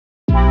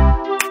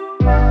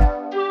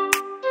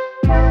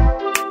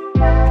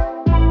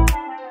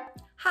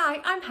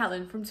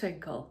Helen from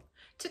Twinkl.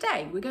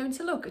 Today we're going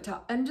to look at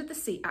our Under the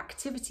Sea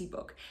activity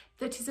book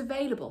that is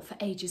available for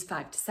ages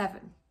 5 to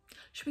 7.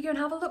 Should we go and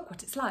have a look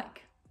what it's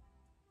like?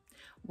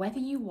 Whether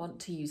you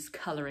want to use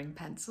colouring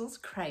pencils,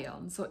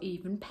 crayons or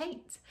even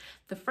paint,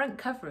 the front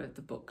cover of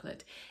the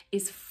booklet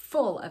is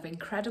full of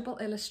incredible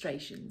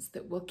illustrations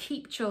that will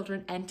keep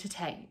children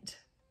entertained.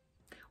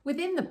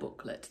 Within the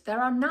booklet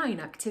there are 9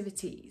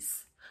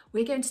 activities.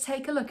 We're going to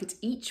take a look at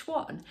each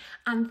one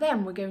and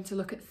then we're going to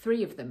look at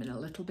 3 of them in a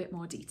little bit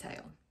more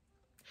detail.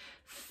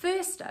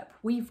 First up,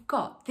 we've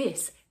got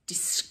this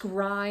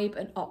Describe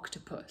an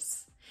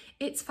Octopus.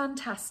 It's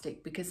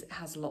fantastic because it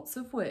has lots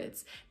of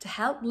words to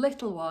help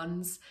little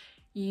ones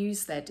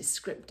use their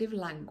descriptive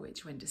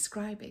language when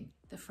describing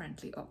the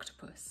friendly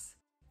octopus.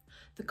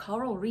 The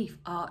coral reef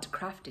art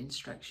craft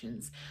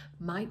instructions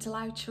might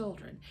allow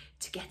children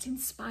to get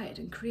inspired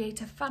and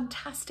create a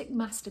fantastic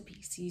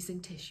masterpiece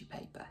using tissue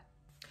paper.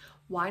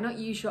 Why not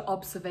use your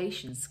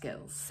observation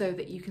skills so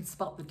that you can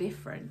spot the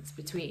difference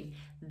between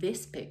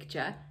this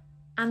picture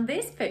and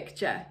this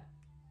picture?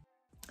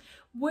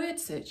 Word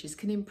searches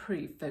can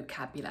improve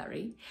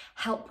vocabulary,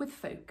 help with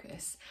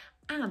focus,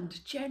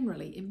 and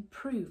generally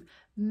improve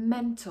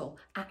mental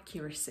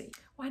accuracy.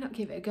 Why not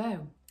give it a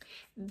go?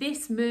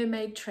 This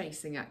mermaid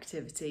tracing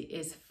activity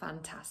is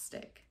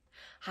fantastic.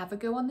 Have a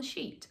go on the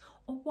sheet,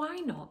 or why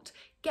not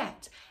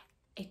get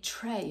a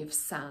tray of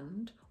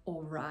sand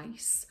or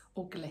rice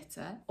or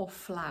glitter or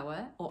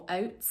flour or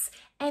oats,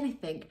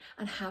 anything,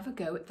 and have a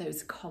go at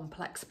those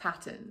complex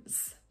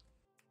patterns.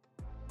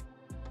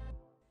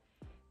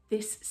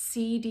 This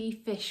CD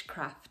fish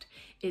craft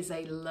is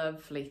a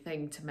lovely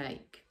thing to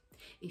make.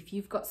 If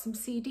you've got some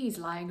CDs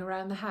lying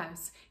around the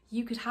house,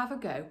 you could have a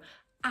go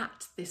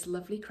at this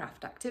lovely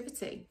craft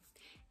activity.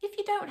 If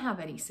you don't have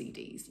any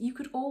CDs, you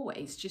could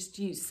always just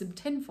use some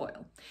tin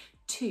foil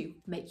to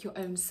make your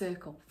own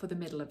circle for the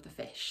middle of the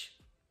fish.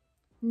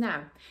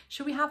 Now,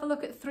 shall we have a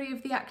look at 3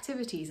 of the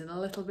activities in a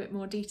little bit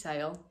more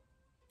detail?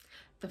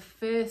 The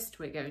first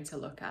we're going to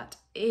look at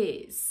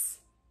is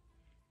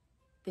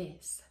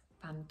this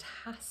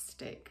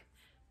fantastic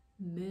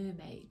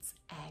mermaid's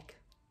egg.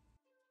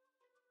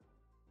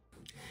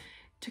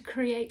 To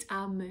create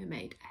our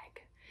mermaid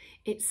egg,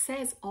 it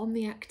says on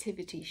the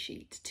activity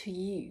sheet to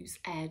use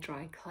air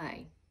dry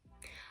clay.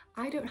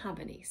 I don't have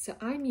any, so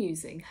I'm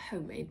using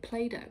homemade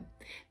Play-Doh.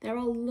 There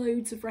are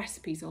loads of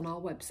recipes on our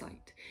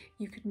website.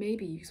 You could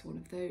maybe use one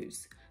of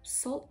those.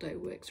 Salt dough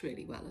works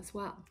really well as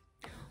well.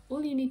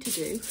 All you need to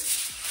do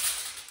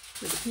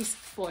with a piece of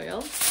foil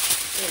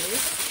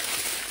is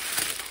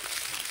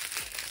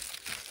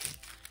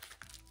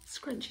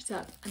scrunch it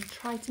up and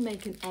try to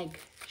make an egg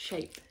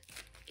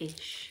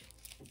shape-ish.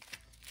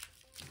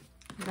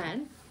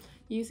 Then,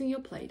 using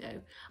your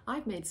Play-Doh,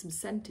 I've made some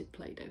scented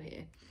Play-Doh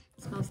here.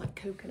 It smells like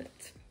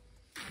coconut.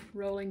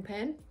 Rolling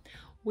pin,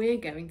 we're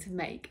going to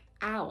make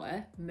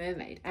our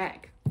mermaid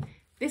egg.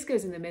 This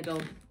goes in the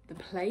middle, the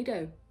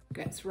Play-Doh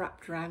gets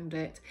wrapped around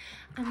it,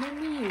 and then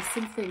we use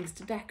some things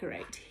to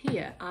decorate.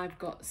 Here I've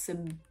got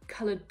some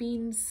coloured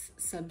beans,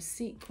 some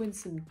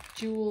sequins, some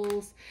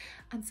jewels,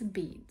 and some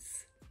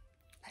beads.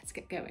 Let's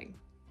get going.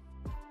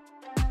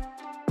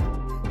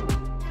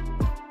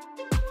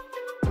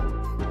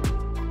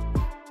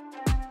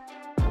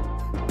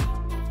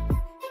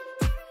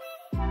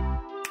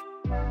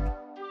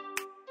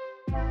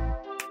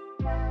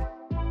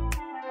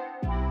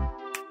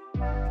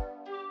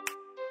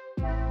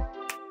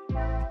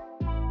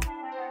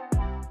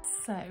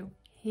 So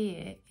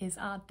here is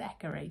our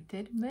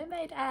decorated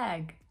mermaid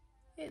egg.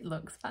 It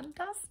looks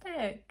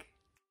fantastic.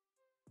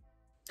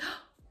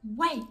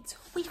 Wait,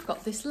 we've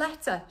got this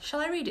letter.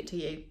 Shall I read it to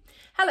you?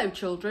 Hello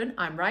children,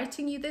 I'm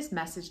writing you this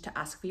message to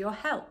ask for your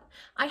help.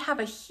 I have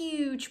a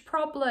huge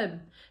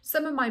problem.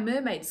 Some of my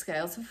mermaid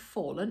scales have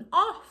fallen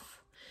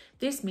off.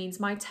 This means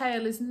my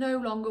tail is no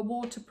longer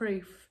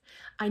waterproof.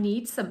 I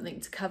need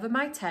something to cover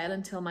my tail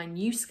until my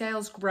new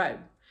scales grow.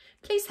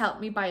 Please help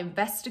me by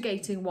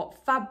investigating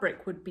what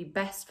fabric would be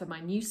best for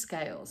my new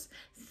scales.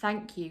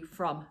 Thank you,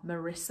 from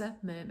Marissa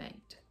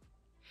Mermaid.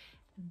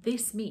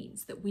 This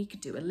means that we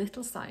could do a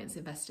little science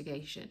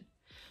investigation.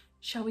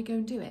 Shall we go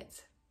and do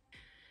it?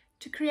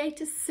 To create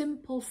a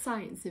simple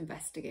science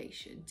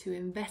investigation to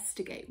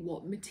investigate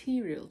what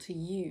material to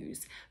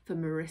use for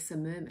Marissa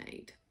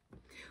Mermaid,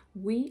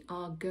 we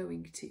are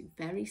going to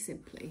very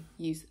simply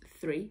use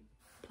 3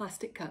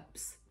 plastic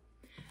cups,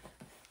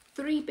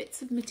 3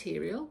 bits of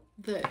material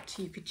that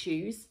you could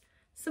choose,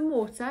 some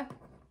water,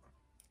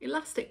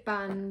 elastic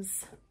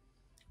bands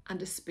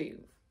and a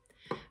spoon.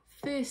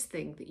 First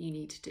thing that you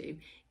need to do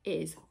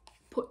is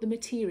put the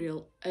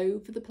material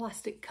over the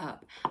plastic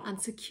cup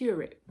and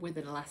secure it with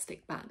an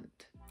elastic band,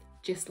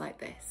 just like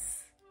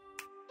this.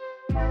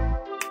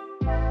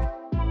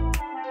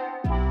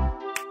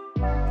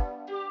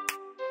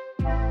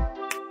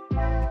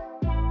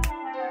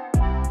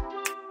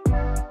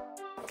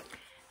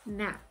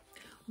 Now,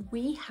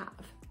 we have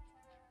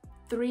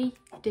 3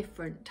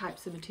 different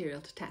types of material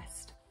to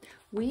test.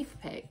 We've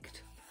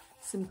picked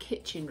some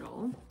kitchen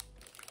roll,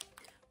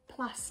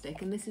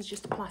 plastic, and this is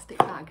just a plastic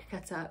bag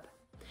cut up,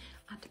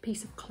 and a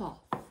piece of cloth.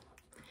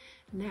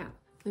 Now,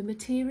 the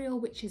material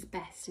which is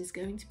best is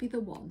going to be the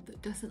one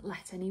that doesn't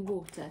let any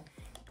water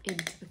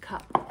into the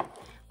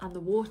cup, and the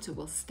water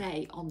will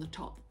stay on the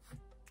top.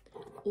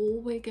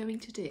 All we're going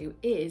to do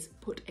is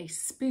put a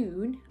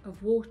spoon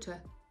of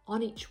water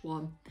on each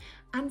one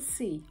and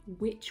see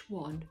which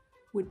one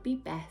would be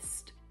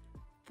best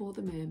for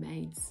the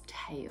mermaid's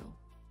tail.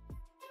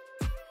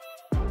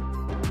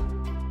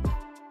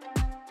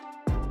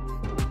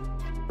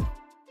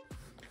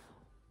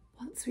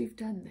 Once we've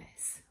done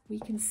this, we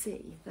can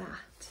see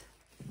that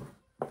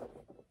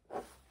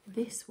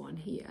this one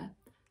here,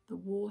 the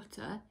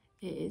water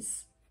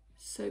is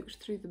soaked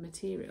through the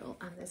material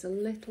and there's a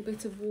little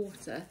bit of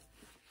water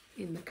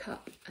in the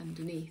cup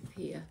underneath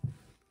here.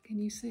 Can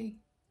you see?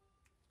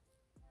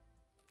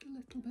 A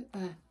little bit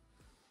there.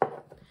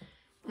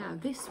 Now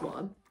this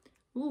one,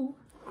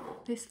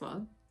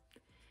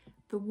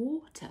 the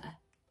water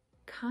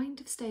kind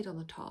of stayed on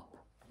the top,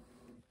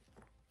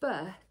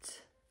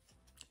 but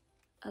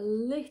a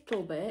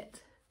little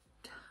bit,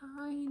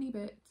 tiny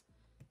bit,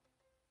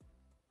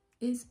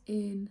 is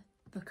in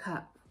the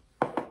cup.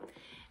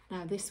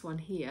 Now this one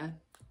here,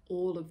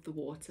 all of the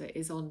water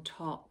is on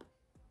top.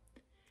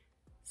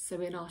 So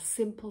in our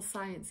simple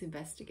science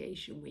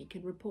investigation, we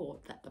can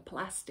report that the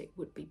plastic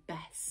would be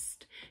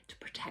best to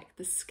protect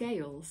the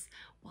scales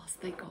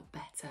whilst they got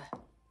better.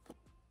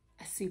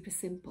 A super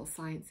simple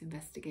science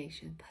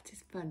investigation that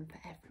is fun for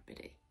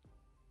everybody.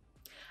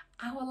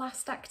 Our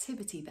last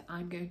activity that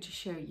I'm going to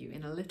show you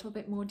in a little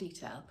bit more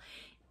detail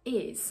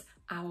is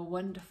our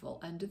wonderful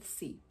under the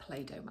sea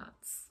Play-Doh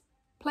mats.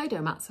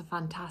 Play-Doh mats are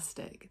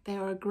fantastic. They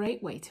are a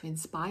great way to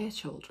inspire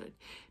children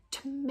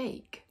to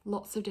make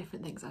lots of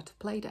different things out of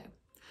Play-Doh.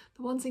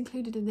 The ones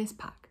included in this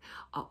pack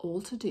are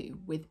all to do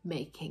with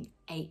making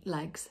 8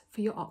 legs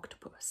for your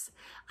octopus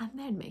and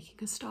then making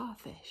a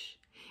starfish.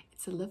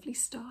 It's a lovely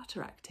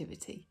starter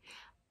activity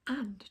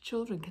and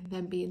children can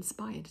then be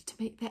inspired to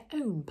make their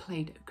own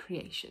Play-Doh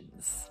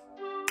creations.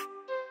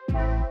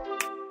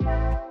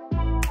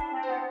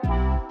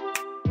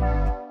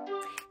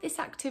 This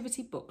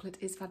activity booklet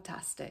is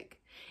fantastic.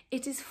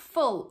 It is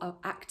full of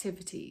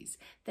activities.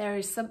 There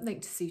is something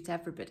to suit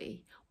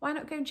everybody. Why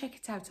not go and check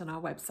it out on our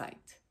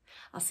website?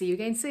 I'll see you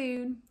again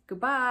soon.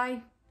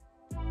 Goodbye.